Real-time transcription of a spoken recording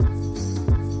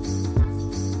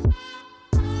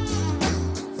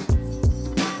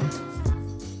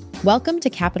Welcome to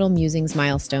Capital Musings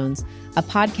Milestones, a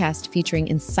podcast featuring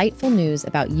insightful news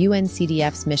about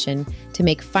UNCDF's mission to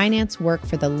make finance work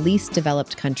for the least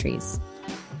developed countries.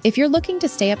 If you're looking to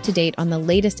stay up to date on the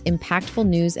latest impactful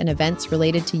news and events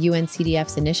related to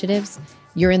UNCDF's initiatives,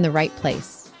 you're in the right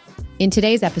place. In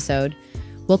today's episode,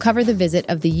 we'll cover the visit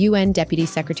of the UN Deputy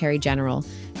Secretary General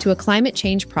to a climate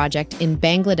change project in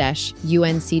Bangladesh,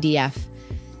 UNCDF,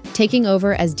 taking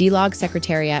over as DLOG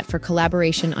Secretariat for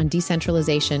Collaboration on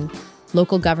Decentralization,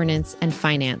 Local Governance, and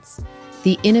Finance.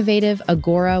 The innovative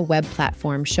Agora web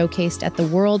platform showcased at the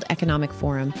World Economic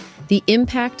Forum the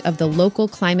impact of the local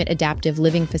climate adaptive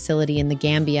living facility in the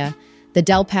Gambia, the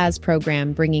Delpaz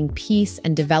program bringing peace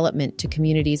and development to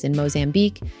communities in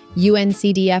Mozambique,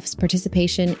 UNCDF's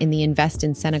participation in the Invest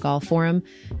in Senegal Forum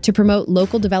to promote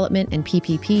local development and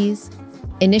PPPs,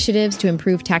 initiatives to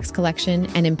improve tax collection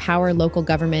and empower local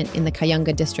government in the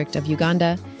Kayunga district of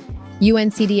Uganda,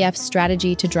 UNCDF's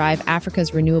strategy to drive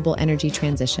Africa's renewable energy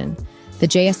transition, the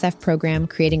JSF program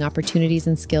creating opportunities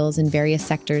and skills in various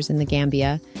sectors in the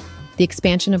Gambia, the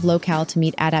expansion of locale to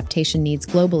meet adaptation needs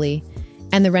globally,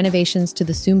 and the renovations to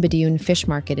the Soumbédioune fish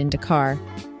market in Dakar,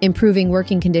 improving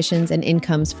working conditions and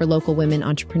incomes for local women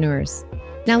entrepreneurs.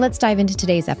 Now let's dive into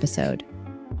today's episode.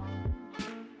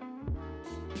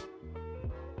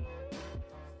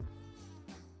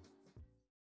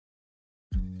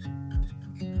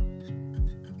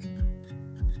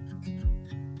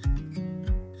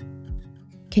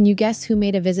 Can you guess who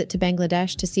made a visit to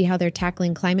Bangladesh to see how they're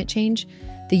tackling climate change?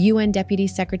 The UN Deputy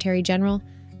Secretary General,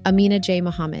 Amina J.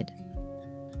 Mohammed.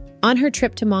 On her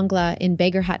trip to Mongla in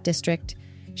Bagerhat district,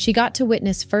 she got to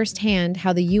witness firsthand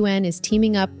how the UN is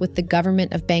teaming up with the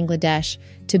government of Bangladesh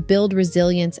to build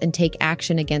resilience and take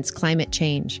action against climate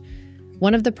change.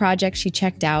 One of the projects she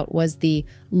checked out was the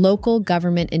Local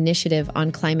Government Initiative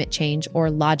on Climate Change, or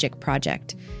LOGIC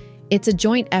project. It's a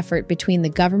joint effort between the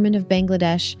government of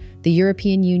Bangladesh, the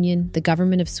European Union, the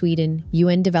government of Sweden,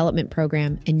 UN Development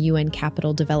Program, and UN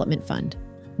Capital Development Fund.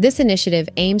 This initiative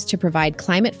aims to provide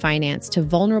climate finance to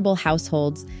vulnerable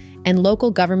households and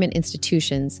local government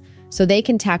institutions so they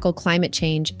can tackle climate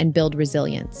change and build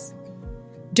resilience.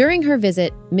 During her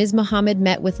visit, Ms. Mohammed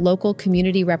met with local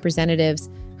community representatives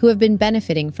who have been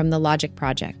benefiting from the LOGIC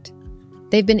project.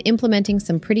 They've been implementing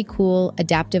some pretty cool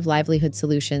adaptive livelihood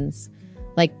solutions,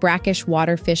 like brackish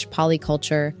waterfish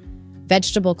polyculture,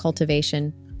 vegetable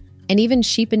cultivation, and even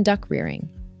sheep and duck rearing.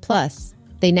 Plus,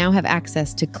 they now have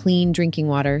access to clean drinking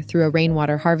water through a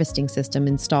rainwater harvesting system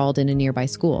installed in a nearby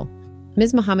school.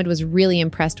 Ms. Mohammed was really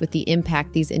impressed with the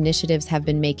impact these initiatives have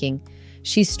been making.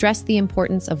 She stressed the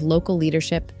importance of local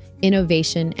leadership,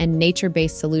 innovation, and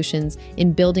nature-based solutions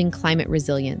in building climate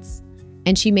resilience.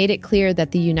 And she made it clear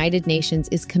that the United Nations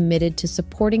is committed to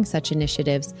supporting such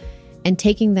initiatives and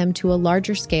taking them to a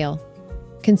larger scale,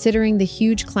 considering the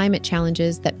huge climate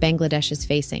challenges that Bangladesh is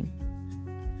facing.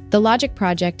 The LOGIC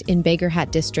project in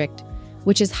Bagerhat district,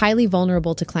 which is highly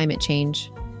vulnerable to climate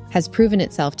change, has proven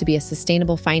itself to be a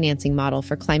sustainable financing model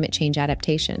for climate change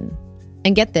adaptation.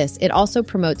 And get this, it also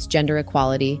promotes gender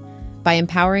equality by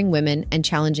empowering women and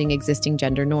challenging existing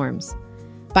gender norms.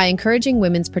 By encouraging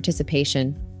women's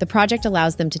participation, the project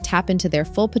allows them to tap into their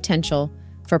full potential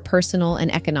for personal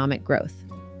and economic growth.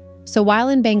 So while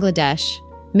in Bangladesh,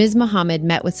 Ms. Mohammed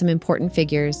met with some important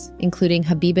figures, including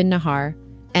Habibin Nahar,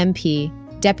 MP,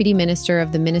 Deputy Minister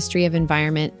of the Ministry of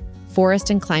Environment, Forest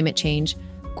and Climate Change,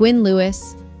 Gwyn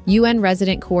Lewis, UN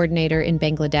Resident Coordinator in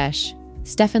Bangladesh,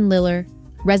 Stefan Liller,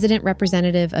 Resident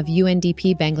Representative of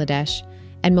UNDP Bangladesh,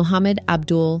 and Mohammed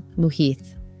Abdul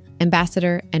Muhith,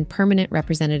 Ambassador and Permanent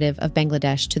Representative of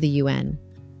Bangladesh to the UN.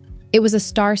 It was a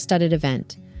star-studded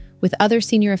event, with other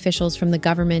senior officials from the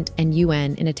government and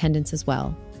UN in attendance as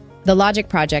well. The LOGIC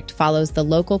project follows the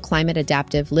local climate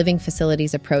adaptive living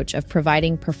facilities approach of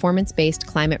providing performance-based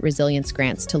climate resilience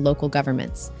grants to local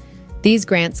governments. These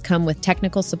grants come with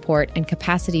technical support and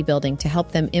capacity building to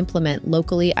help them implement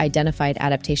locally identified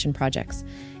adaptation projects.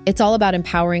 It's all about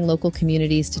empowering local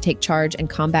communities to take charge and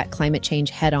combat climate change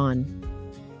head-on.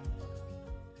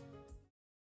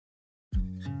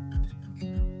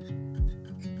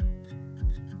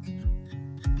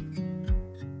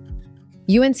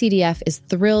 UNCDF is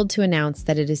thrilled to announce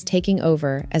that it is taking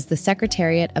over as the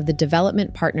Secretariat of the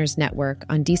Development Partners Network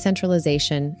on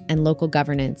Decentralization and Local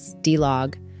Governance,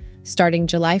 DLOG, starting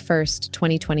July 1st,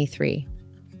 2023.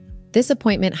 This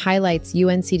appointment highlights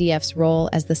UNCDF's role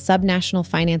as the subnational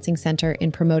financing center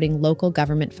in promoting local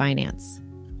government finance.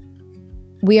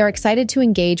 We are excited to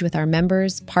engage with our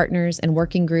members, partners, and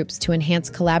working groups to enhance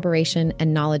collaboration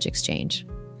and knowledge exchange.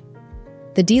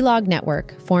 The DLOG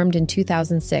network, formed in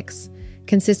 2006,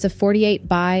 consists of 48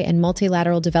 bi- and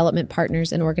multilateral development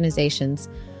partners and organizations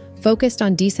focused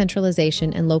on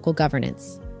decentralization and local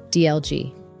governance,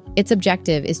 DLG. Its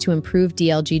objective is to improve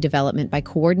DLG development by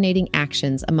coordinating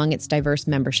actions among its diverse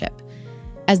membership.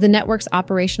 As the network's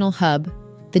operational hub,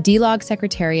 the DLOG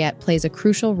Secretariat plays a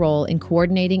crucial role in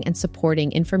coordinating and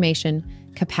supporting information,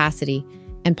 capacity,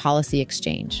 and policy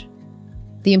exchange.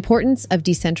 The importance of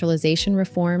decentralization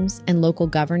reforms and local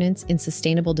governance in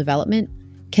sustainable development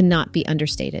cannot be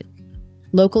understated.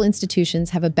 Local institutions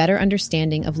have a better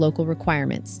understanding of local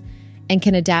requirements and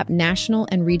can adapt national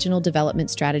and regional development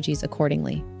strategies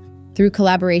accordingly. Through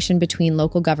collaboration between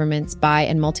local governments, bi-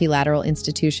 and multilateral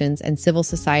institutions, and civil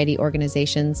society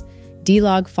organizations,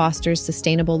 DLOG fosters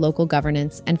sustainable local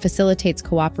governance and facilitates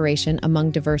cooperation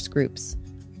among diverse groups.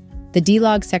 The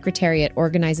DLOG Secretariat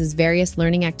organizes various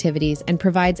learning activities and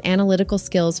provides analytical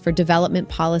skills for development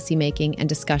policymaking and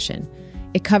discussion.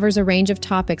 It covers a range of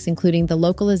topics including the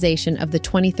localization of the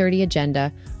 2030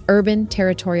 Agenda, urban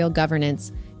territorial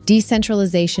governance,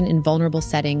 decentralization in vulnerable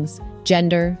settings,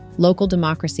 gender, local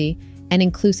democracy, and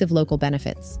inclusive local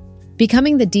benefits.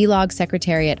 Becoming the DLOG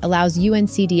Secretariat allows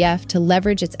UNCDF to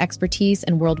leverage its expertise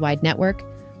and worldwide network,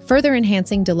 further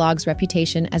enhancing DLOG's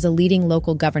reputation as a leading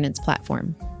local governance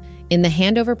platform. In the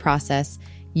handover process,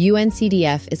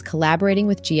 UNCDF is collaborating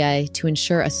with GIA to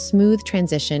ensure a smooth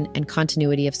transition and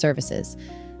continuity of services.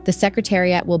 The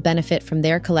Secretariat will benefit from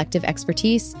their collective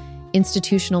expertise,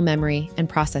 institutional memory, and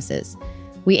processes.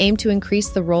 We aim to increase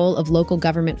the role of local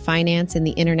government finance in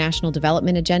the international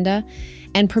development agenda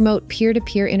and promote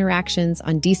peer-to-peer interactions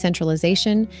on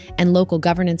decentralization and local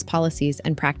governance policies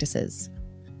and practices.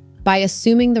 By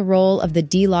assuming the role of the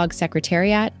DLOG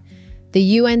Secretariat,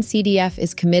 the UNCDF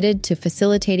is committed to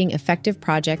facilitating effective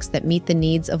projects that meet the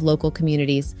needs of local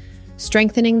communities,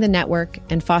 strengthening the network,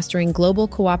 and fostering global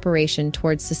cooperation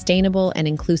towards sustainable and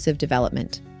inclusive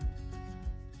development.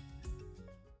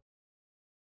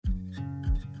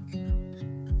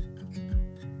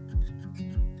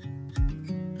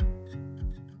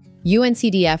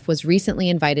 UNCDF was recently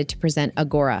invited to present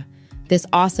Agora, this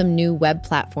awesome new web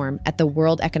platform, at the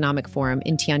World Economic Forum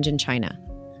in Tianjin, China.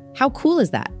 How cool is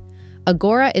that?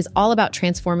 Agora is all about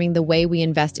transforming the way we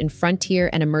invest in frontier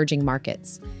and emerging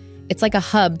markets. It's like a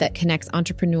hub that connects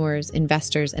entrepreneurs,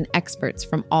 investors, and experts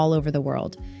from all over the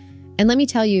world. And let me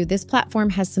tell you, this platform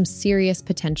has some serious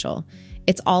potential.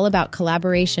 It's all about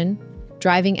collaboration,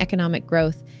 driving economic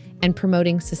growth, and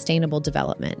promoting sustainable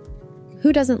development.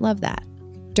 Who doesn't love that?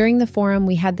 During the forum,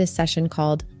 we had this session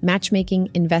called Matchmaking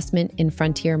Investment in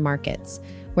Frontier Markets,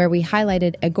 where we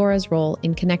highlighted Agora's role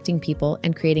in connecting people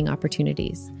and creating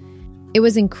opportunities. It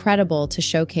was incredible to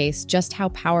showcase just how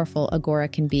powerful Agora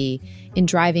can be in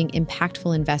driving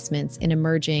impactful investments in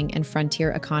emerging and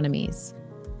frontier economies.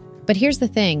 But here's the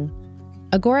thing,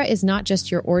 Agora is not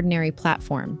just your ordinary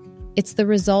platform. It's the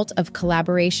result of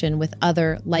collaboration with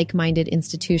other like-minded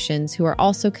institutions who are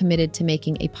also committed to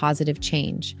making a positive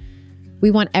change. We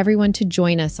want everyone to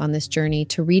join us on this journey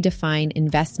to redefine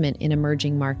investment in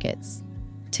emerging markets.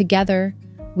 Together,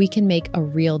 we can make a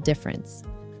real difference.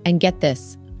 And get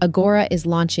this, Agora is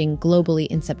launching globally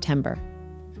in September.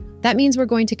 That means we're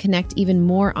going to connect even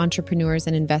more entrepreneurs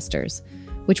and investors,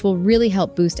 which will really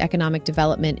help boost economic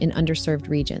development in underserved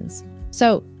regions.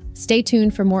 So, stay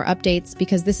tuned for more updates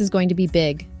because this is going to be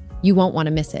big. You won't want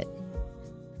to miss it.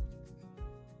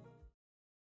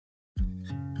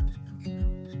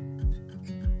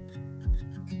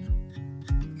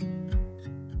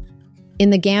 In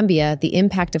the Gambia, the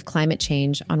impact of climate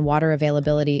change on water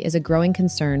availability is a growing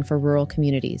concern for rural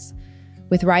communities.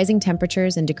 With rising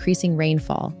temperatures and decreasing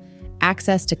rainfall,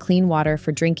 access to clean water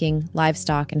for drinking,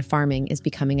 livestock, and farming is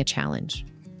becoming a challenge.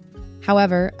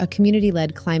 However, a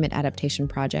community-led climate adaptation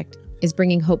project is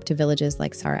bringing hope to villages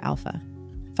like Sara Alpha.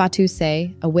 Fatou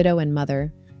Say, a widow and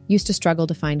mother, used to struggle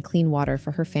to find clean water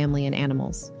for her family and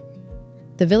animals.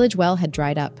 The village well had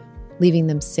dried up, leaving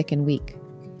them sick and weak.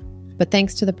 But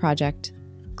thanks to the project,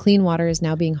 clean water is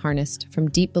now being harnessed from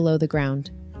deep below the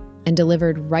ground and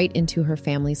delivered right into her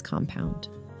family's compound.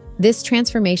 This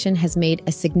transformation has made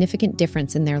a significant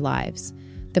difference in their lives.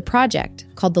 The project,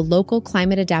 called the Local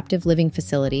Climate Adaptive Living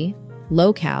Facility,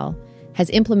 LOCAL,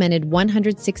 has implemented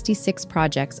 166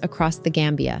 projects across the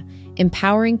Gambia,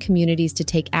 empowering communities to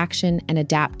take action and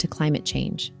adapt to climate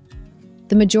change.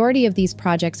 The majority of these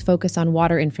projects focus on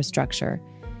water infrastructure,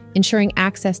 ensuring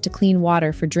access to clean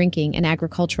water for drinking and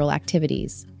agricultural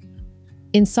activities.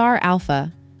 In Sar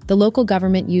Alpha, the local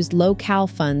government used low-cal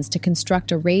funds to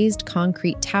construct a raised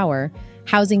concrete tower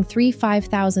housing 3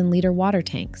 5,000-liter water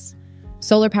tanks.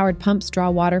 Solar-powered pumps draw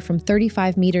water from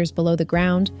 35 meters below the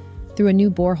ground through a new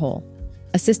borehole.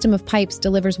 A system of pipes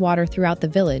delivers water throughout the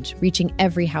village, reaching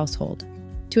every household.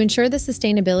 To ensure the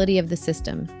sustainability of the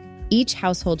system, each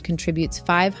household contributes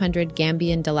 500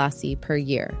 Gambian dalasi per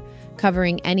year,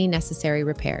 covering any necessary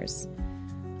repairs.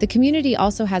 The community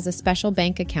also has a special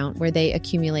bank account where they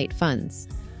accumulate funds.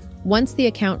 Once the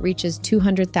account reaches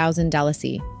 200,000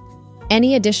 dalasi,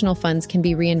 any additional funds can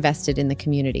be reinvested in the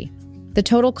community. The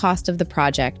total cost of the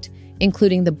project,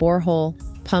 including the borehole,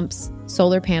 pumps,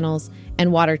 solar panels,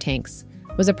 and water tanks,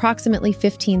 was approximately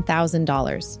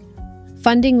 $15,000.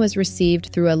 Funding was received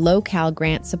through a low-cal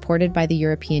grant supported by the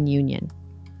European Union.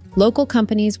 Local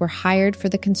companies were hired for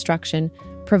the construction,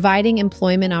 providing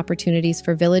employment opportunities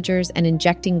for villagers and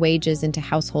injecting wages into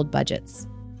household budgets.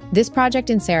 This project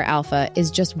in Serra Alpha is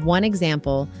just one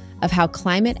example of how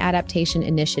climate adaptation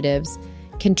initiatives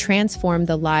can transform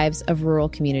the lives of rural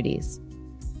communities.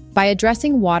 By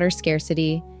addressing water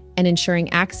scarcity and ensuring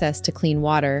access to clean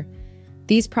water,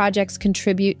 these projects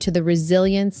contribute to the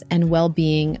resilience and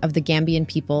well-being of the Gambian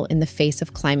people in the face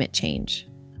of climate change.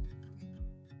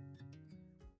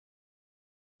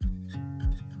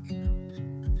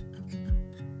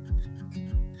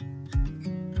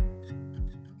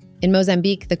 In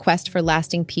Mozambique, the quest for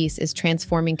lasting peace is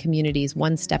transforming communities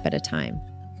one step at a time.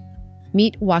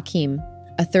 Meet Joaquim,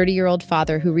 a 30-year-old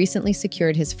father who recently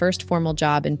secured his first formal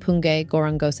job in Pungue,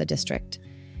 Gorongosa district.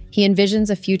 He envisions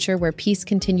a future where peace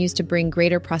continues to bring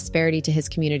greater prosperity to his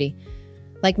community.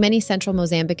 Like many central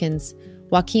Mozambicans,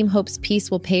 Joaquim hopes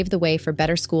peace will pave the way for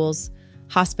better schools,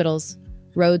 hospitals,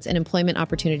 roads, and employment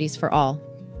opportunities for all.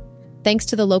 Thanks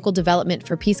to the Local Development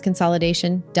for Peace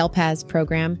Consolidation (DELPAS)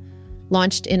 program,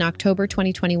 launched in October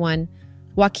 2021,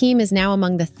 Joaquim is now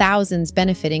among the thousands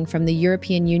benefiting from the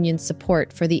European Union's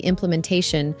support for the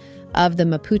implementation of the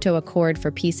Maputo Accord for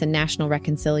Peace and National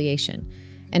Reconciliation,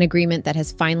 an agreement that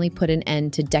has finally put an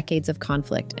end to decades of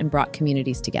conflict and brought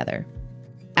communities together.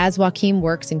 As Joaquim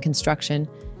works in construction,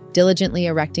 diligently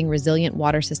erecting resilient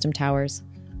water system towers,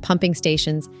 pumping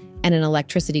stations, and an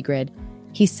electricity grid,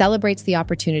 he celebrates the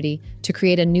opportunity to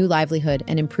create a new livelihood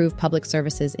and improve public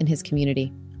services in his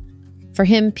community. For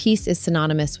him, peace is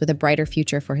synonymous with a brighter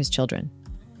future for his children.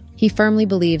 He firmly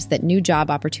believes that new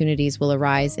job opportunities will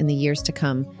arise in the years to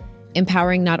come,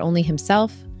 empowering not only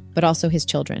himself, but also his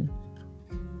children.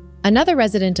 Another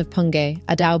resident of Pungue,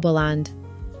 Adao Boland,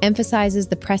 emphasizes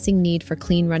the pressing need for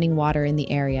clean running water in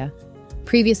the area.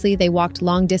 Previously, they walked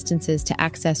long distances to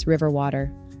access river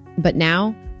water. But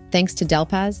now, thanks to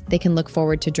DELPAS, they can look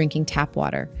forward to drinking tap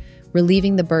water,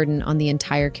 relieving the burden on the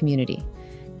entire community.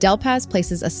 DELPAS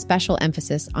places a special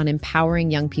emphasis on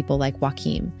empowering young people like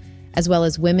Joaquim, as well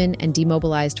as women and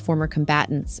demobilized former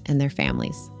combatants and their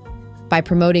families. By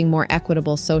promoting more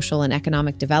equitable social and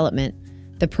economic development,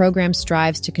 the program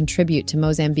strives to contribute to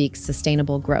Mozambique's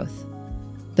sustainable growth.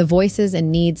 The voices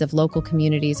and needs of local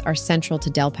communities are central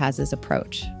to DELPAS's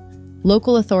approach.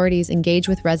 Local authorities engage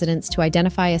with residents to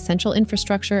identify essential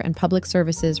infrastructure and public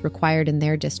services required in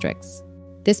their districts.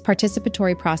 This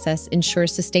participatory process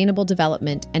ensures sustainable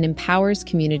development and empowers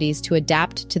communities to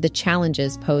adapt to the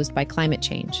challenges posed by climate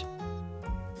change.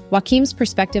 Joaquim's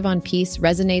perspective on peace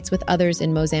resonates with others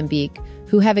in Mozambique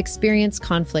who have experienced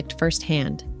conflict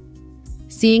firsthand.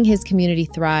 Seeing his community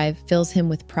thrive fills him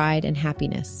with pride and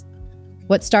happiness.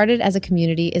 What started as a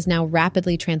community is now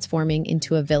rapidly transforming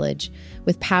into a village,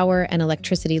 with power and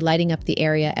electricity lighting up the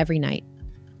area every night.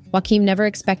 Joaquim never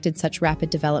expected such rapid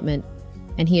development,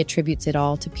 and he attributes it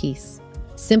all to peace.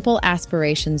 Simple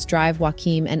aspirations drive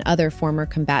Joaquim and other former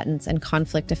combatants and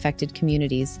conflict-affected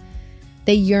communities.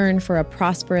 They yearn for a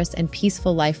prosperous and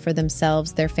peaceful life for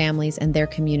themselves, their families, and their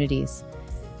communities.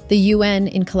 The UN,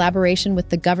 in collaboration with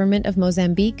the government of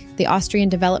Mozambique, the Austrian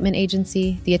Development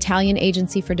Agency, the Italian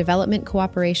Agency for Development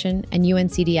Cooperation, and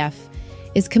UNCDF,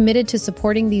 is committed to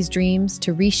supporting these dreams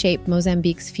to reshape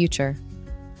Mozambique's future.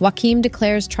 Joaquim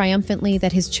declares triumphantly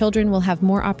that his children will have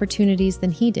more opportunities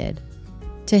than he did.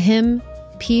 To him,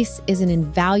 peace is an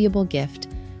invaluable gift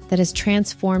that has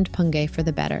transformed Pungue for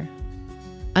the better.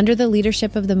 Under the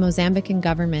leadership of the Mozambican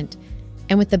government,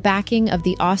 and with the backing of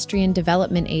the Austrian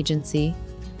Development Agency,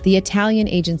 the Italian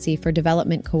Agency for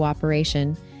Development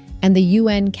Cooperation, and the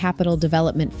UN Capital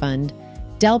Development Fund,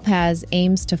 DELPAS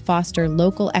aims to foster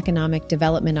local economic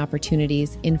development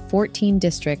opportunities in 14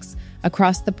 districts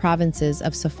across the provinces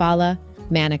of Sofala,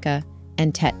 Manica,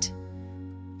 and Tete.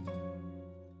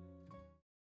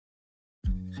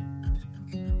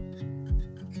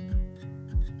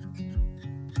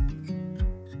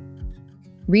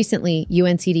 Recently,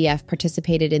 UNCDF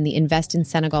participated in the Invest in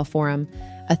Senegal Forum,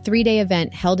 a 3-day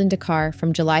event held in Dakar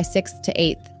from July 6th to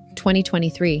 8th,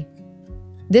 2023.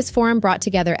 This forum brought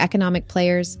together economic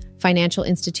players, financial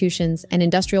institutions, and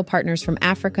industrial partners from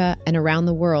Africa and around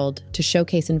the world to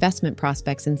showcase investment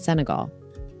prospects in Senegal.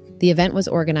 The event was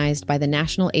organized by the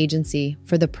National Agency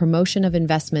for the Promotion of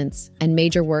Investments and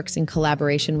Major Works in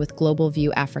collaboration with Global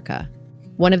View Africa.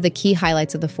 One of the key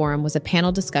highlights of the forum was a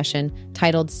panel discussion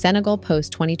titled Senegal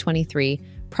Post-2023: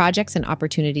 Projects and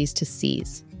Opportunities to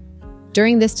Seize.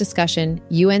 During this discussion,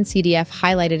 UNCDF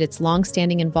highlighted its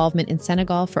long-standing involvement in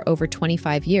Senegal for over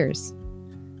 25 years.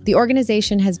 The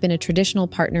organization has been a traditional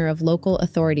partner of local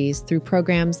authorities through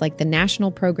programs like the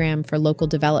National Program for Local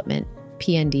Development,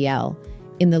 PNDL,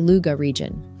 in the Louga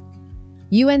region.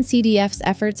 UNCDF's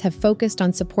efforts have focused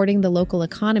on supporting the local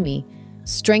economy,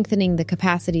 strengthening the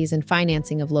capacities and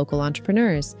financing of local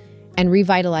entrepreneurs, and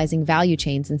revitalizing value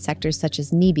chains in sectors such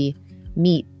as NIBI,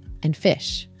 meat, and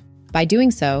fish. By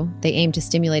doing so, they aim to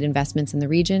stimulate investments in the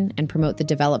region and promote the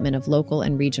development of local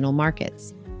and regional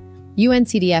markets.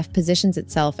 UNCDF positions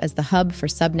itself as the hub for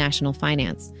subnational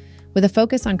finance, with a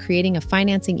focus on creating a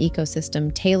financing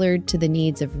ecosystem tailored to the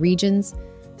needs of regions,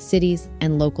 cities,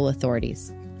 and local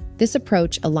authorities. This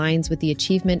approach aligns with the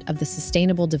achievement of the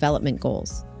Sustainable Development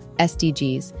Goals,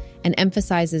 SDGs, and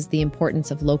emphasizes the importance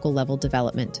of local-level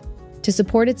development. To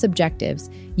support its objectives,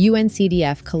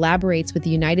 UNCDF collaborates with the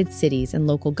United Cities and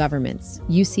Local Governments,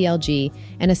 UCLG,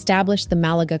 and established the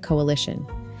Malaga Coalition.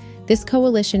 This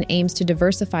coalition aims to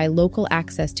diversify local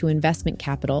access to investment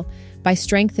capital by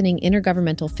strengthening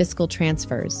intergovernmental fiscal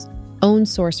transfers, own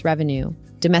source revenue,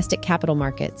 domestic capital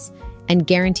markets, and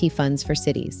guarantee funds for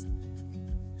cities.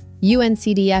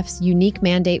 UNCDF's unique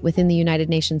mandate within the United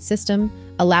Nations system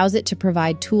allows it to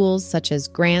provide tools such as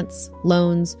grants,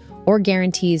 loans, or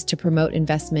guarantees to promote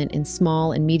investment in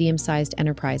small and medium-sized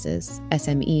enterprises,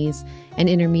 SMEs, and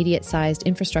intermediate-sized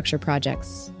infrastructure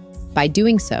projects. By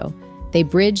doing so, they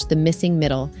bridge the missing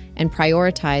middle and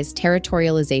prioritize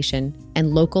territorialization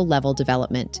and local-level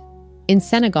development. In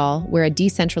Senegal, where a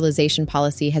decentralization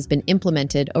policy has been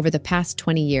implemented over the past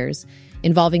 20 years,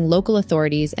 involving local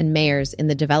authorities and mayors in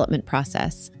the development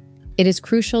process, it is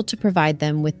crucial to provide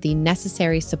them with the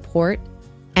necessary support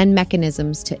and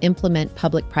mechanisms to implement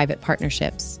public-private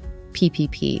partnerships,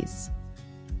 PPPs.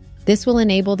 This will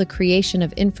enable the creation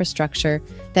of infrastructure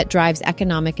that drives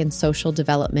economic and social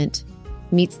development,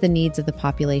 meets the needs of the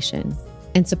population,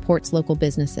 and supports local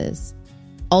businesses,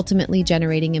 ultimately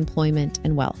generating employment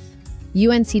and wealth.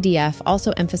 UNCDF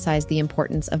also emphasized the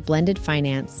importance of blended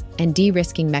finance and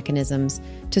de-risking mechanisms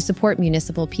to support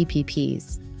municipal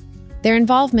PPPs. Their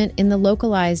involvement in the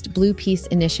localized Blue Peace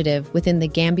initiative within the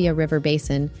Gambia River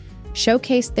Basin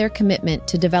showcased their commitment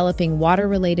to developing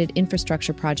water-related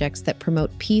infrastructure projects that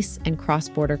promote peace and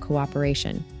cross-border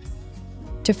cooperation.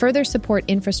 To further support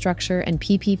infrastructure and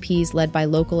PPPs led by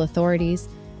local authorities,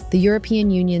 the European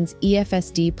Union's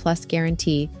EFSD Plus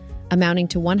guarantee, amounting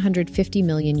to €150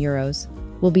 million,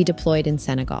 will be deployed in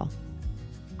Senegal.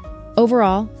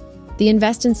 Overall, the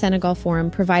Invest in Senegal Forum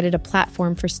provided a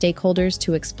platform for stakeholders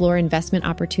to explore investment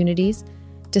opportunities,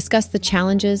 discuss the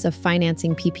challenges of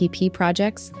financing PPP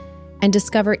projects, and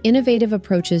discover innovative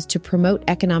approaches to promote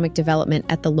economic development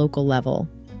at the local level.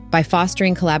 By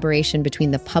fostering collaboration between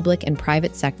the public and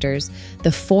private sectors,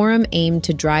 the forum aimed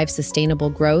to drive sustainable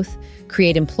growth,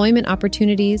 create employment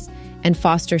opportunities, and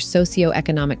foster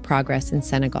socio-economic progress in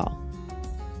Senegal.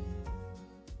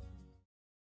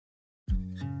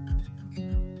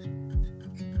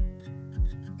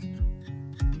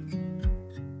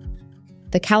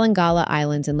 The Kalangala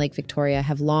Islands in Lake Victoria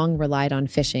have long relied on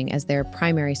fishing as their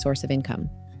primary source of income.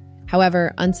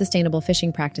 However, unsustainable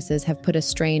fishing practices have put a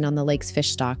strain on the lake's fish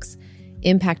stocks,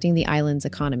 impacting the island's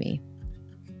economy.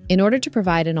 In order to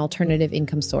provide an alternative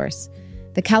income source,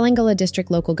 the Kalangala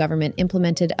District local government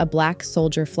implemented a Black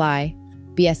Soldier Fly,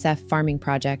 BSF farming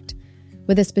project,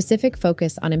 with a specific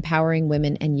focus on empowering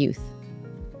women and youth.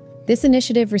 This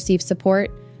initiative received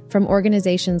support from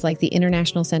organizations like the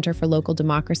International Center for Local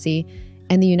Democracy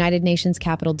and the United Nations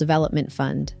Capital Development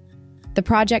Fund. The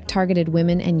project targeted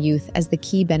women and youth as the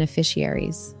key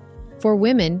beneficiaries. For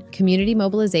women, community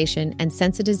mobilization and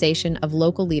sensitization of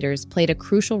local leaders played a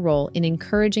crucial role in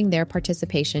encouraging their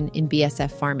participation in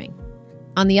BSF farming.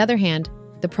 On the other hand,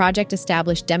 the project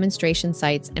established demonstration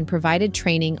sites and provided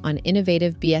training on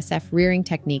innovative BSF rearing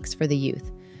techniques for the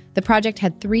youth. The project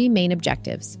had three main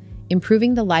objectives: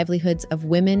 improving the livelihoods of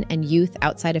women and youth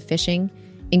outside of fishing,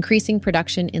 increasing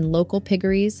production in local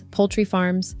piggeries, poultry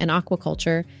farms, and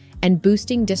aquaculture, and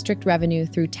boosting district revenue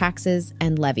through taxes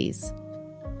and levies.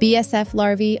 BSF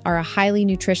larvae are a highly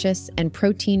nutritious and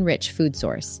protein-rich food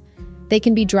source. They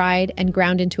can be dried and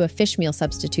ground into a fish meal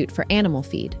substitute for animal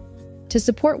feed. To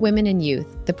support women and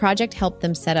youth, the project helped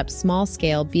them set up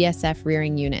small-scale BSF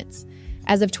rearing units.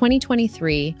 As of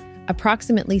 2023,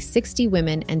 approximately 60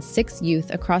 women and 6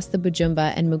 youth across the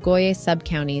Bujumba and Mugoye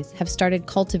sub-counties have started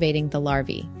cultivating the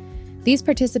larvae. These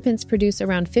participants produce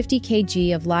around 50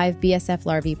 kg of live BSF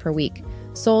larvae per week,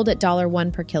 sold at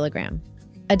 $1 per kilogram.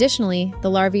 Additionally,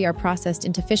 the larvae are processed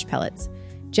into fish pellets,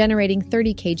 generating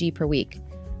 30 kg per week,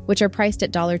 which are priced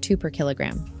at $2 per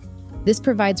kilogram. This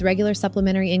provides regular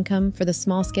supplementary income for the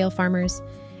small-scale farmers,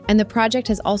 and the project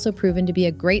has also proven to be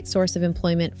a great source of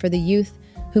employment for the youth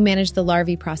who manage the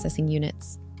larvae processing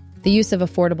units. The use of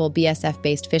affordable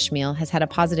BSF-based fish meal has had a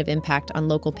positive impact on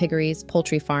local piggeries,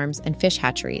 poultry farms, and fish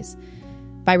hatcheries.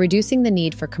 By reducing the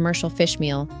need for commercial fish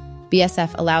meal,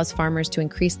 BSF allows farmers to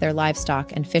increase their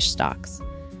livestock and fish stocks.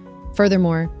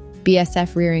 Furthermore,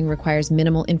 BSF rearing requires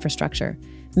minimal infrastructure,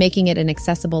 making it an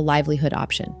accessible livelihood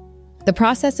option. The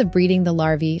process of breeding the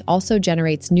larvae also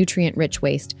generates nutrient-rich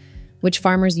waste, which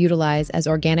farmers utilize as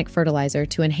organic fertilizer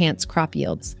to enhance crop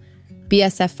yields.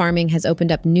 BSF farming has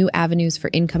opened up new avenues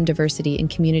for income diversity in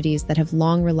communities that have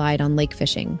long relied on lake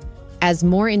fishing. As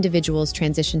more individuals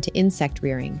transition to insect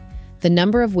rearing, the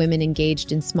number of women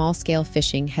engaged in small-scale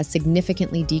fishing has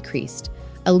significantly decreased,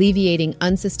 alleviating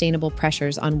unsustainable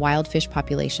pressures on wild fish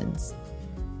populations.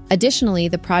 Additionally,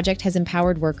 the project has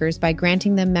empowered workers by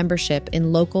granting them membership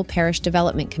in local parish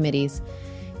development committees,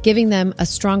 giving them a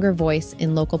stronger voice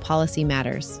in local policy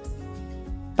matters.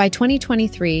 By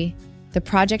 2023, the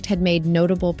project had made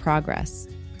notable progress.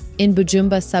 In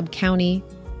Bujumba sub-county,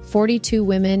 42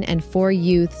 women and 4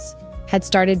 youths had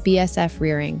started BSF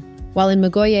rearing, while in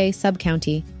Mugoye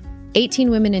sub-county, 18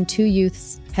 women and 2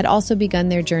 youths had also begun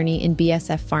their journey in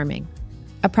BSF farming.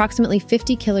 Approximately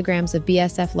 50 kilograms of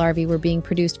BSF larvae were being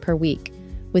produced per week,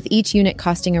 with each unit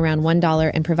costing around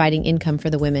 $1 and providing income for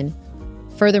the women.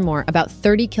 Furthermore, about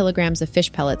 30 kilograms of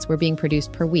fish pellets were being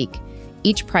produced per week,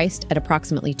 each priced at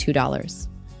approximately $2.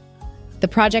 The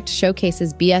project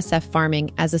showcases BSF farming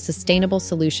as a sustainable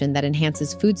solution that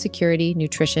enhances food security,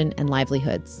 nutrition, and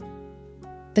livelihoods.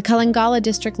 The Kalangala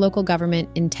District local government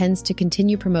intends to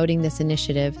continue promoting this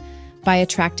initiative by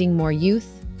attracting more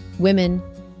youth, women,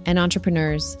 and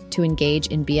entrepreneurs to engage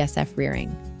in BSF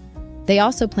rearing. They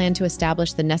also plan to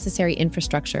establish the necessary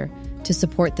infrastructure to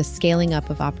support the scaling up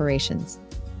of operations.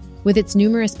 With its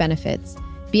numerous benefits,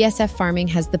 BSF farming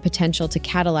has the potential to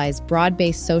catalyze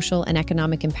broad-based social and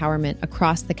economic empowerment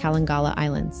across the Kalangala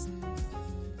Islands.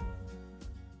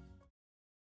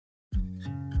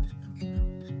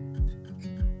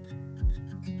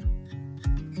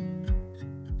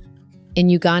 In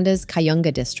Uganda's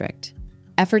Kayunga district,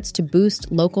 efforts to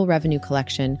boost local revenue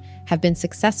collection have been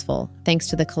successful thanks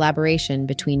to the collaboration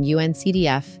between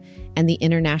UNCDF and the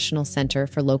International Center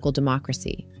for Local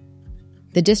Democracy.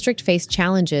 The district faced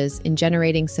challenges in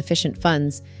generating sufficient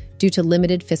funds due to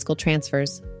limited fiscal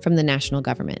transfers from the national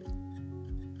government.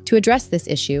 To address this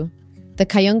issue, the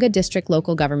Kayunga district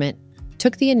local government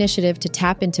took the initiative to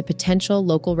tap into potential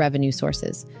local revenue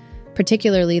sources,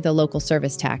 particularly the local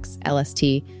service tax,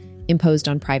 LST, imposed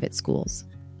on private schools.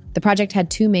 The project had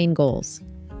 2 main goals: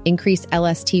 increase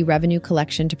LST revenue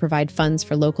collection to provide funds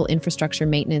for local infrastructure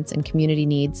maintenance and community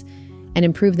needs, and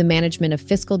improve the management of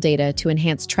fiscal data to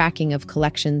enhance tracking of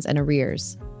collections and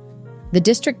arrears. The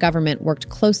district government worked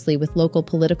closely with local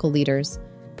political leaders,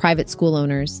 private school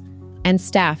owners, and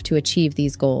staff to achieve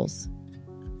these goals.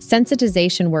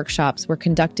 Sensitization workshops were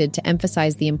conducted to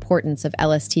emphasize the importance of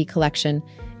LST collection,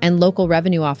 and local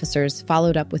revenue officers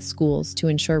followed up with schools to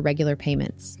ensure regular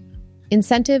payments.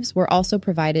 Incentives were also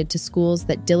provided to schools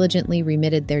that diligently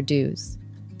remitted their dues.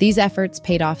 These efforts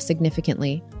paid off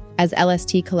significantly, as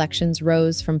LST collections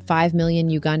rose from 5 million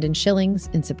Ugandan shillings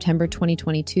in September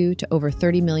 2022 to over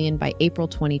 30 million by April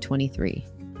 2023.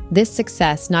 This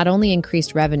success not only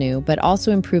increased revenue, but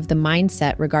also improved the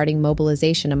mindset regarding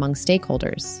mobilization among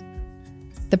stakeholders.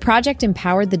 The project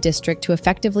empowered the district to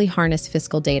effectively harness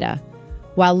fiscal data,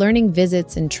 while learning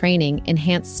visits and training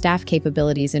enhanced staff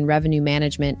capabilities in revenue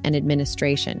management and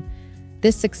administration.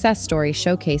 This success story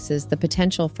showcases the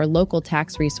potential for local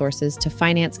tax resources to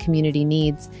finance community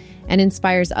needs and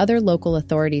inspires other local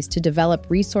authorities to develop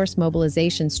resource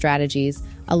mobilization strategies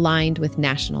aligned with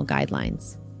national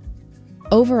guidelines.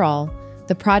 Overall,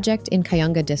 the project in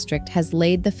Kayunga District has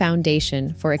laid the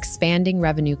foundation for expanding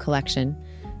revenue collection,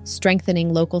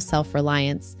 strengthening local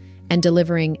self-reliance, and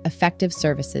delivering effective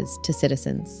services to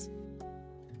citizens.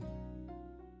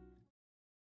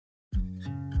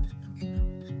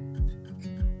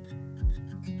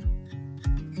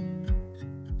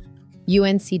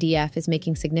 UNCDF is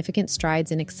making significant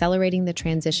strides in accelerating the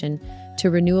transition to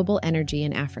renewable energy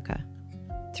in Africa.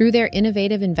 Through their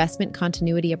innovative investment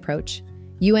continuity approach,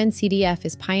 UNCDF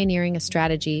is pioneering a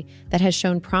strategy that has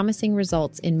shown promising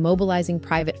results in mobilizing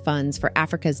private funds for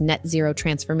Africa's net zero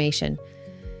transformation.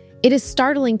 It is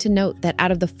startling to note that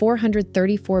out of the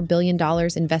 $434 billion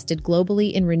invested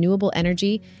globally in renewable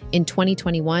energy in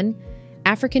 2021,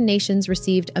 African nations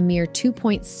received a mere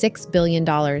 $2.6 billion,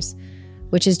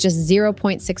 which is just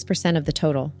 0.6% of the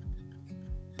total.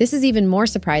 This is even more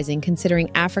surprising considering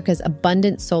Africa's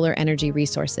abundant solar energy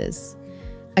resources,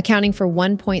 accounting for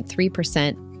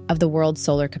 1.3% of the world's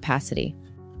solar capacity.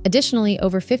 Additionally,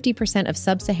 over 50% of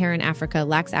sub-Saharan Africa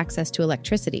lacks access to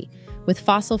electricity, with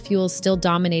fossil fuels still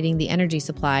dominating the energy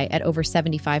supply at over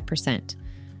 75%.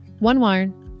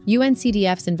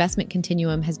 UNCDF's investment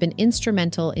continuum has been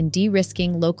instrumental in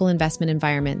de-risking local investment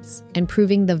environments and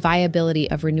proving the viability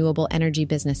of renewable energy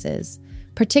businesses,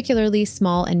 particularly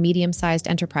small and medium-sized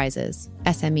enterprises,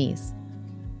 SMEs.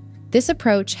 This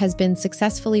approach has been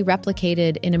successfully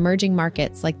replicated in emerging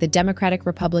markets like the Democratic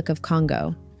Republic of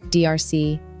Congo,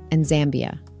 DRC, and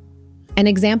Zambia. An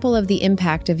example of the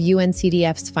impact of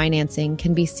UNCDF's financing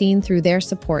can be seen through their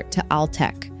support to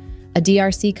Altec, a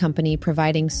DRC company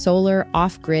providing solar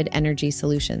off-grid energy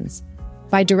solutions.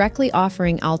 By directly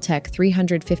offering Altec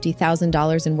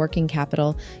 $350,000 in working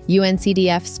capital,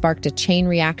 UNCDF sparked a chain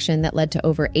reaction that led to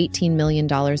over $18 million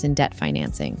in debt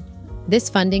financing. This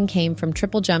funding came from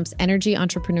Triple Jump's Energy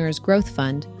Entrepreneurs Growth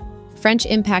Fund, French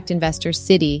impact investor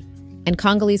Citi, and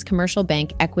Congolese commercial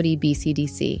bank Equity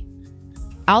BCDC.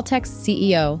 Altec's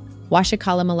CEO,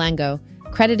 Washikala Malango,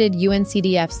 credited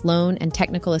UNCDF's loan and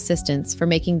technical assistance for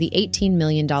making the $18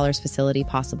 million facility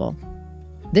possible.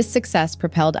 This success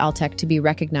propelled Altec to be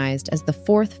recognized as the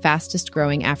fourth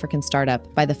fastest-growing African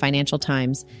startup by the Financial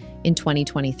Times in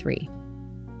 2023.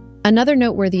 Another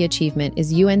noteworthy achievement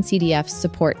is UNCDF's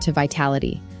support to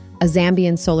Vitality, a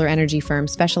Zambian solar energy firm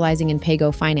specializing in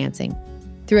pay-go financing.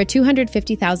 Through a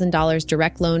 $250,000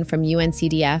 direct loan from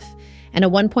UNCDF and a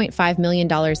 $1.5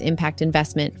 million impact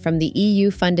investment from the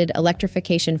EU-funded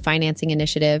Electrification Financing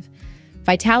Initiative,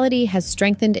 Vitality has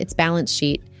strengthened its balance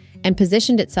sheet and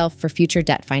positioned itself for future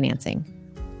debt financing.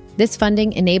 This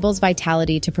funding enables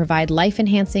Vitality to provide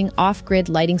life-enhancing off-grid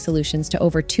lighting solutions to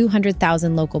over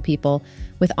 200,000 local people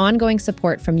with ongoing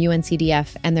support from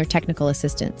UNCDF and their technical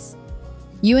assistance.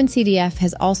 UNCDF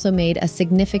has also made a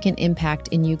significant impact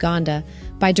in Uganda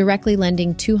by directly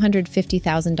lending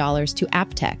 $250,000 to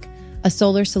Aptec, a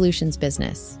solar solutions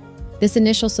business. This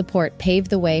initial support paved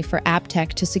the way for Aptec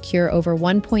to secure over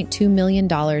 $1.2 million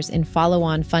in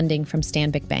follow-on funding from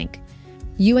Stanbic Bank.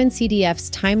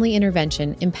 UNCDF's timely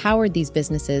intervention empowered these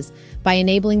businesses by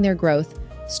enabling their growth,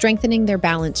 strengthening their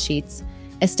balance sheets,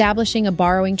 establishing a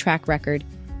borrowing track record,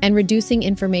 and reducing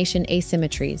information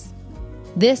asymmetries.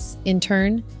 This, in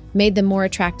turn, made them more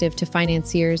attractive to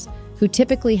financiers who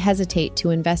typically hesitate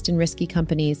to invest in risky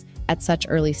companies at such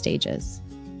early stages.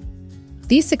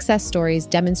 These success stories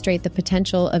demonstrate the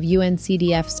potential of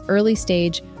UNCDF's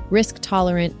early-stage,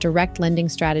 risk-tolerant direct lending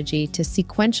strategy to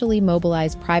sequentially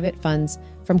mobilize private funds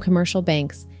from commercial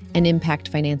banks and impact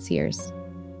financiers.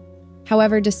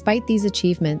 However, despite these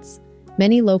achievements,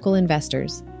 many local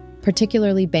investors,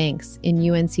 particularly banks in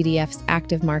UNCDF's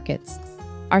active markets,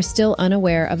 are still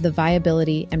unaware of the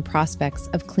viability and prospects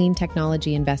of clean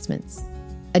technology investments.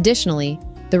 Additionally,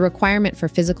 the requirement for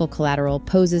physical collateral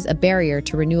poses a barrier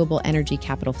to renewable energy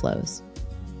capital flows.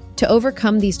 To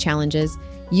overcome these challenges,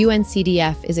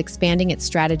 UNCDF is expanding its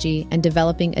strategy and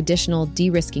developing additional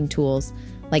de-risking tools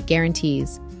like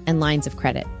guarantees and lines of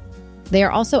credit. They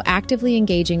are also actively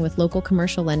engaging with local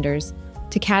commercial lenders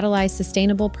to catalyze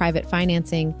sustainable private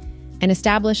financing and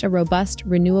establish a robust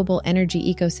renewable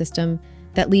energy ecosystem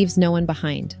that leaves no one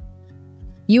behind.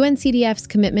 UNCDF's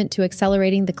commitment to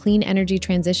accelerating the clean energy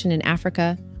transition in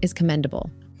Africa is commendable.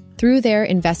 Through their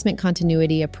investment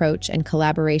continuity approach and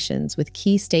collaborations with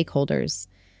key stakeholders,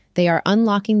 they are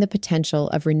unlocking the potential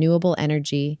of renewable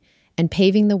energy and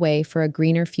paving the way for a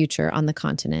greener future on the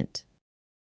continent.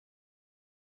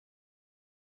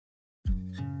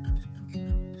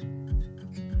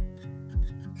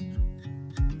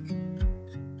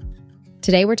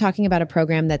 Today, we're talking about a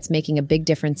program that's making a big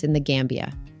difference in the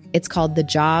Gambia. It's called the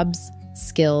Jobs,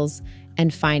 Skills,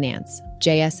 and Finance,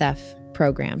 JSF,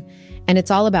 program, and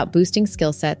it's all about boosting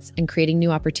skill sets and creating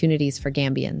new opportunities for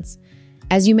Gambians.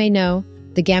 As you may know,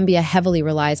 the Gambia heavily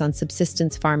relies on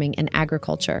subsistence farming and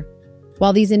agriculture.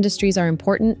 While these industries are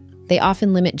important, they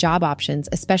often limit job options,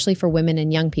 especially for women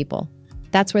and young people.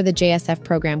 That's where the JSF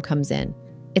program comes in.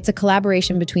 It's a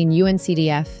collaboration between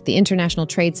UNCDF, the International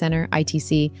Trade Center,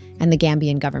 ITC, and the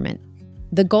Gambian government.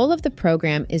 The goal of the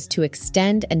program is to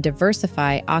extend and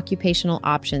diversify occupational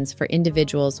options for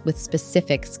individuals with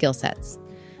specific skill sets.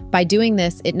 By doing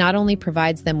this, it not only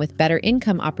provides them with better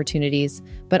income opportunities,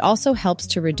 but also helps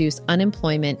to reduce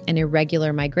unemployment and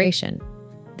irregular migration.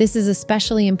 This is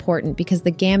especially important because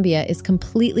the Gambia is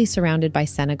completely surrounded by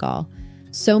Senegal.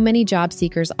 So many job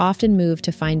seekers often move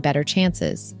to find better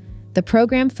chances. The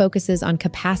program focuses on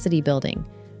capacity building,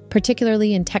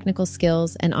 particularly in technical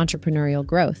skills and entrepreneurial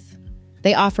growth.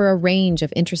 They offer a range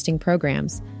of interesting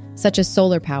programs, such as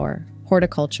solar power,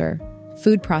 horticulture,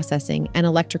 food processing, and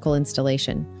electrical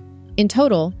installation. In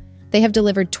total, they have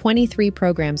delivered 23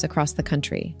 programs across the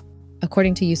country.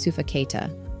 According to Yusufa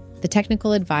Keita, the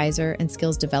technical advisor and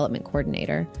skills development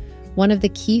coordinator, one of the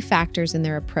key factors in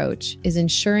their approach is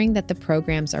ensuring that the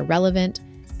programs are relevant,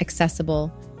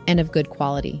 accessible, and of good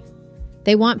quality.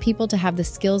 They want people to have the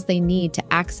skills they need to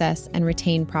access and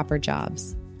retain proper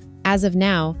jobs. As of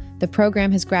now, the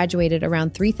program has graduated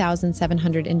around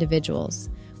 3,700 individuals,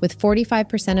 with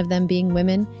 45% of them being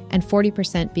women and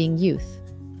 40% being youth.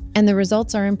 And the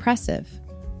results are impressive.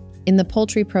 In the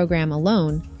poultry program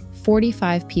alone,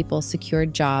 45 people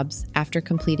secured jobs after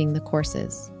completing the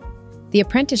courses. The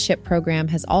apprenticeship program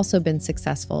has also been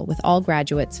successful, with all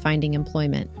graduates finding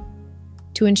employment.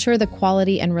 To ensure the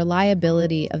quality and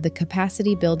reliability of the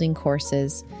capacity building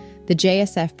courses, the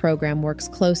JSF program works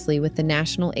closely with the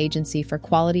National Agency for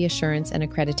Quality Assurance and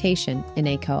Accreditation,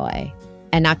 NAQA.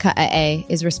 NAQA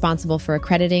is responsible for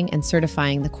accrediting and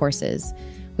certifying the courses,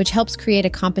 which helps create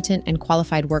a competent and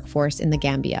qualified workforce in the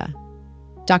Gambia.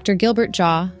 Dr. Gilbert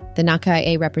Jaw, the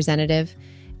NAQA representative,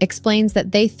 explains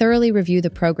that they thoroughly review the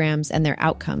programs and their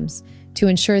outcomes to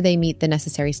ensure they meet the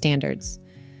necessary standards.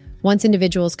 Once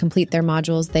individuals complete their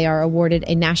modules, they are awarded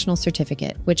a national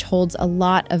certificate, which holds a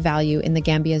lot of value in the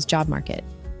Gambia's job market.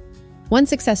 One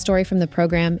success story from the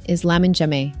program is Lamin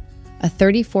Jammeh, a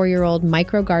 34-year-old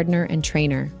micro-gardener and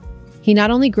trainer. He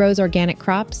not only grows organic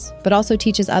crops, but also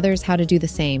teaches others how to do the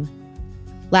same.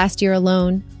 Last year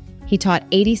alone, he taught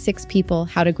 86 people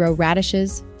how to grow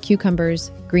radishes, cucumbers,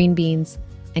 green beans,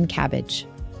 and cabbage.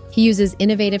 He uses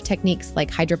innovative techniques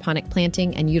like hydroponic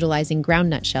planting and utilizing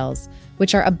groundnut shells,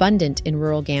 which are abundant in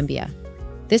rural Gambia.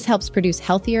 This helps produce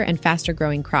healthier and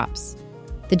faster-growing crops.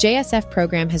 The JSF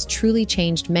program has truly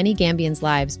changed many Gambians'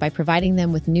 lives by providing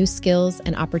them with new skills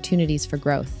and opportunities for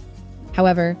growth.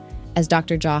 However, as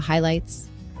Dr. Jaw highlights,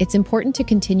 it's important to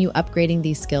continue upgrading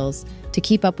these skills to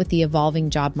keep up with the evolving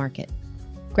job market.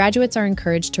 Graduates are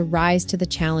encouraged to rise to the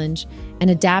challenge and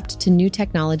adapt to new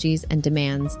technologies and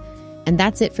demands. And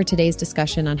that's it for today's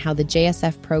discussion on how the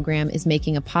JSF program is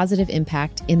making a positive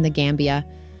impact in the Gambia.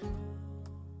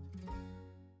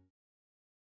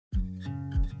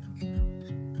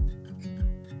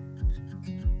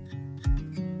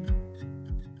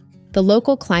 The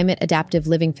local climate adaptive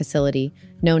living facility,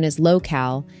 known as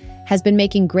LOCAL, has been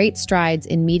making great strides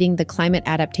in meeting the climate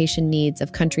adaptation needs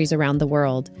of countries around the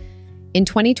world. In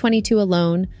 2022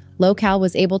 alone, LOCAL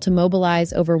was able to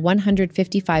mobilize over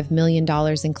 $155 million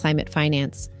in climate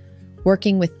finance,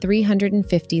 working with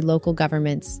 350 local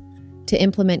governments to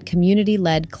implement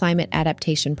community-led climate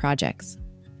adaptation projects.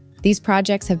 These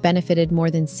projects have benefited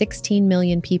more than 16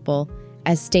 million people,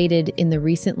 as stated in the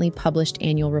recently published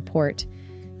annual report.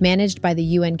 Managed by the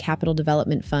UN Capital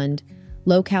Development Fund,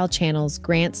 LOCAL channels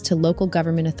grants to local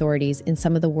government authorities in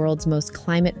some of the world's most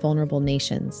climate-vulnerable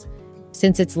nations.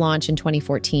 Since its launch in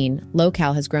 2014,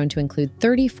 LOCAL has grown to include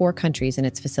 34 countries in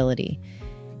its facility,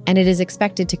 and it is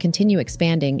expected to continue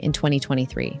expanding in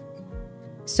 2023.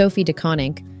 Sophie de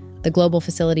Koninck, the Global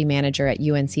Facility Manager at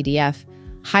UNCDF,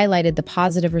 highlighted the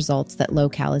positive results that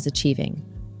LOCAL is achieving.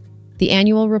 The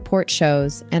annual report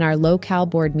shows, and our LOCAL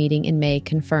board meeting in May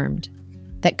confirmed,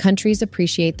 that countries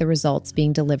appreciate the results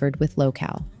being delivered with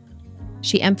LOCAL.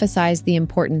 She emphasized the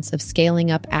importance of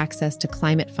scaling up access to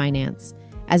climate finance,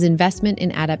 as investment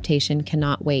in adaptation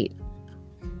cannot wait.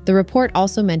 The report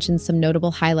also mentions some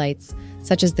notable highlights,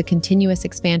 such as the continuous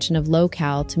expansion of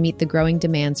LOCAL to meet the growing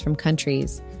demands from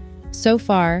countries. So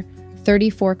far,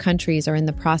 34 countries are in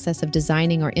the process of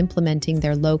designing or implementing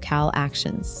their LOCAL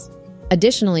actions.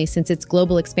 Additionally, since its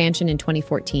global expansion in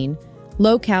 2014,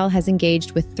 LOCAL has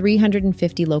engaged with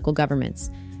 350 local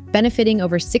governments, benefiting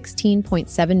over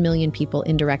 16.7 million people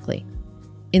indirectly.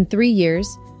 In 3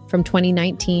 years, from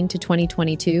 2019 to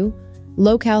 2022,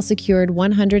 LOCAL secured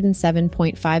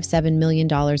 $107.57 million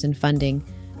in funding,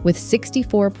 with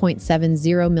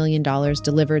 $64.70 million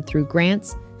delivered through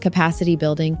grants, capacity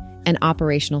building, and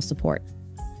operational support.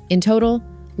 In total,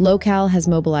 LOCAL has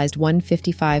mobilized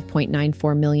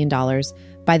 $155.94 million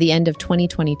by the end of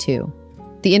 2022.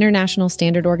 The International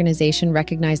Standard Organization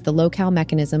recognized the locale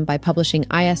mechanism by publishing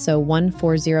ISO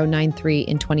 14093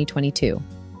 in 2022.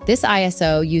 This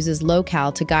ISO uses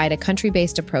locale to guide a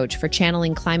country-based approach for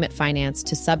channeling climate finance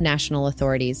to subnational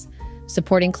authorities,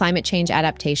 supporting climate change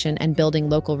adaptation and building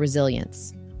local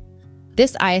resilience.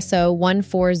 This ISO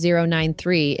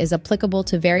 14093 is applicable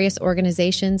to various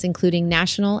organizations including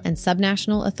national and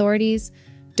subnational authorities,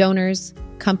 donors,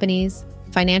 companies,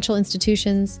 financial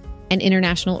institutions, and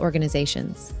international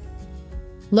organizations.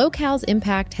 Locale's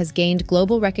impact has gained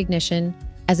global recognition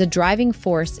as a driving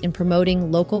force in promoting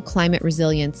local climate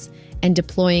resilience and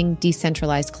deploying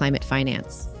decentralized climate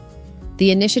finance.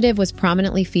 The initiative was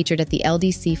prominently featured at the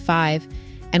LDC 5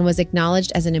 and was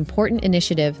acknowledged as an important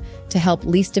initiative to help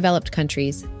least developed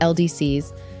countries,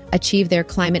 LDCs, achieve their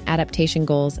climate adaptation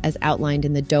goals as outlined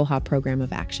in the Doha Program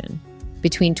of Action.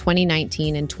 Between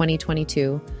 2019 and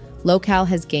 2022, Locale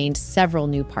has gained several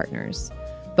new partners,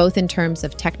 both in terms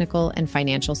of technical and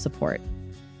financial support.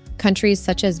 Countries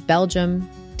such as Belgium,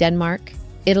 Denmark,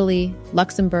 Italy,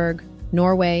 Luxembourg,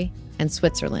 Norway, and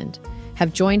Switzerland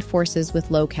have joined forces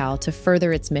with Locale to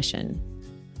further its mission.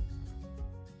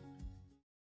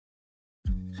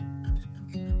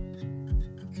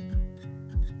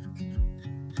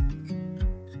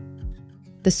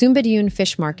 The Soumbédioune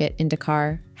fish market in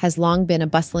Dakar has long been a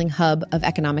bustling hub of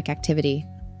economic activity.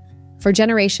 For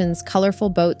generations, colorful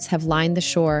boats have lined the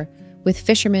shore, with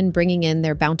fishermen bringing in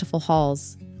their bountiful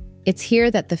hauls. It's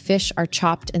here that the fish are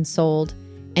chopped and sold,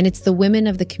 and it's the women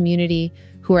of the community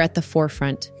who are at the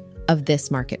forefront of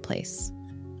this marketplace.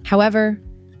 However,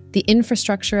 the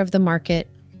infrastructure of the market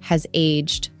has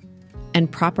aged,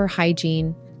 and proper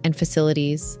hygiene and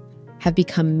facilities have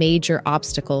become major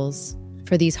obstacles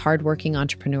for these hardworking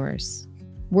entrepreneurs.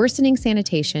 Worsening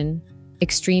sanitation,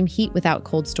 extreme heat without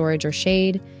cold storage or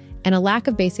shade, and a lack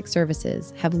of basic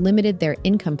services have limited their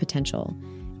income potential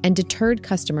and deterred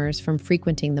customers from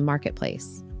frequenting the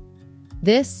marketplace.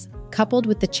 This, coupled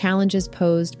with the challenges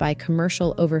posed by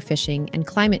commercial overfishing and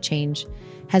climate change,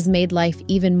 has made life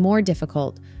even more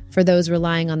difficult for those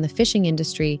relying on the fishing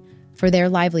industry for their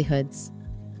livelihoods.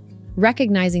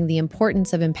 Recognizing the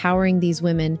importance of empowering these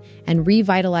women and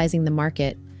revitalizing the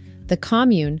market, the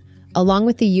commune, along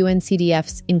with the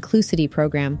UNCDF's Inclusivity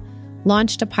program,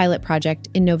 launched a pilot project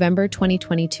in November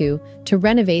 2022 to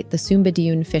renovate the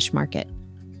Soumbédioune fish market.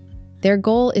 Their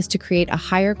goal is to create a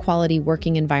higher quality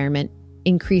working environment,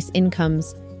 increase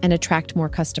incomes, and attract more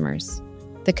customers.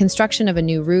 The construction of a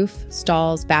new roof,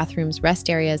 stalls, bathrooms, rest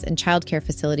areas, and childcare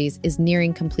facilities is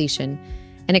nearing completion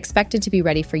and expected to be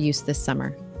ready for use this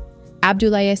summer.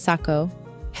 Abdoulaye Sako,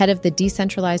 head of the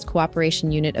Decentralized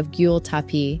Cooperation Unit of Gueule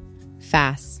Tapi,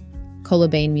 FAS,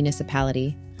 Colobane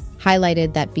Municipality,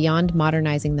 highlighted that beyond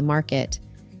modernizing the market,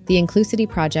 the Inclusivity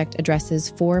project addresses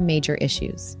 4 major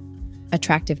issues: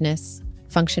 attractiveness,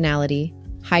 functionality,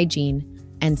 hygiene,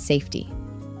 and safety.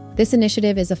 This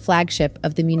initiative is a flagship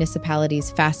of the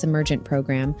municipality's FAS Emergent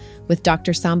program, with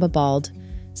Dr. Samba Bald,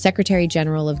 Secretary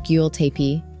General of Gueule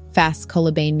Tapi, FAS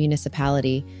Colobane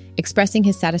Municipality, expressing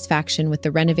his satisfaction with the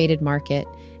renovated market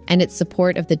and its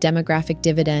support of the demographic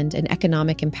dividend and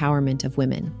economic empowerment of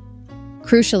women.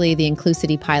 Crucially, the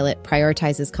Inclusivity pilot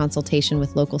prioritizes consultation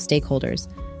with local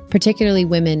stakeholders, particularly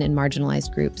women and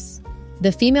marginalized groups.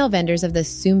 The female vendors of the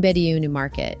Soumbédioune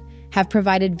market have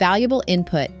provided valuable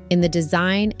input in the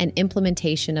design and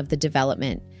implementation of the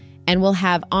development and will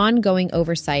have ongoing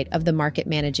oversight of the market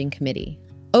managing committee.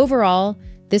 Overall,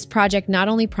 this project not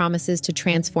only promises to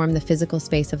transform the physical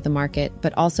space of the market,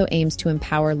 but also aims to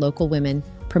empower local women,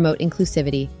 promote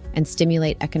inclusivity, and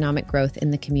stimulate economic growth in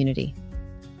the community.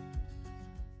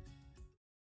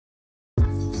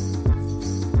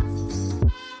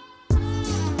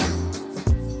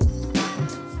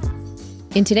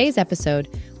 In today's episode,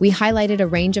 we highlighted a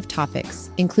range of topics,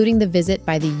 including the visit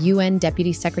by the UN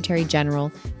Deputy Secretary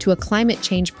General to a climate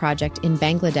change project in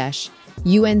Bangladesh,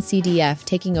 UNCDF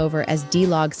taking over as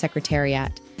DLOG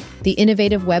Secretariat, the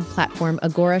innovative web platform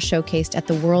Agora showcased at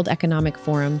the World Economic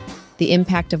Forum, the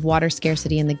impact of water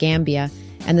scarcity in the Gambia,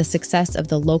 and the success of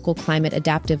the local climate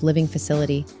adaptive living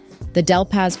facility, the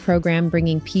Delpaz program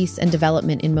bringing peace and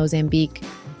development in Mozambique,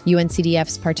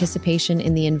 UNCDF's participation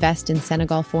in the Invest in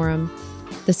Senegal Forum,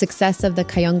 the success of the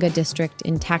Kayunga district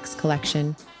in tax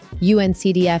collection,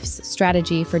 UNCDF's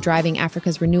strategy for driving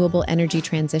Africa's renewable energy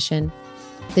transition,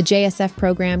 the JSF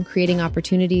program creating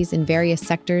opportunities in various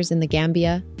sectors in the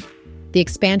Gambia, the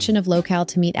expansion of Locale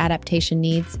to meet adaptation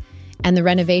needs, and the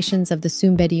renovations of the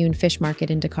Soumbédioune fish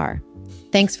market in Dakar.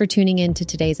 Thanks for tuning in to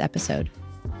today's episode.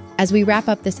 As we wrap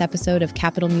up this episode of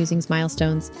Capital Musings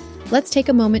Milestones, let's take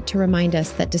a moment to remind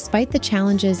us that despite the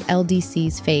challenges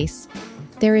LDCs face,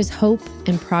 there is hope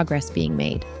and progress being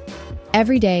made.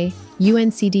 Every day,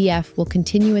 UNCDF will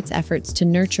continue its efforts to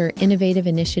nurture innovative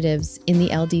initiatives in the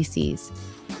LDCs.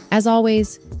 As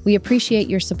always, we appreciate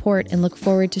your support and look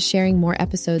forward to sharing more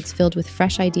episodes filled with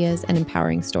fresh ideas and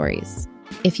empowering stories.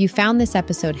 If you found this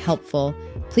episode helpful,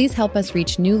 please help us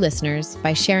reach new listeners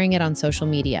by sharing it on social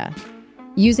media,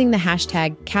 using the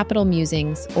hashtag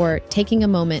 #CapitalMusings, or taking a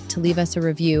moment to leave us a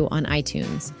review on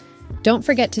iTunes. Don't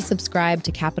forget to subscribe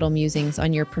to Capital Musings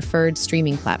on your preferred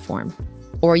streaming platform,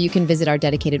 or you can visit our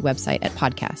dedicated website at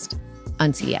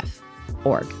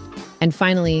podcast.uncdf.org. And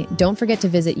finally, don't forget to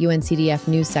visit UNCDF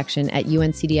news section at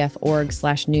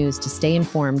uncdf.org/news to stay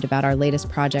informed about our latest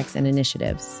projects and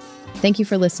initiatives. Thank you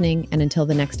for listening, and until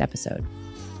the next episode.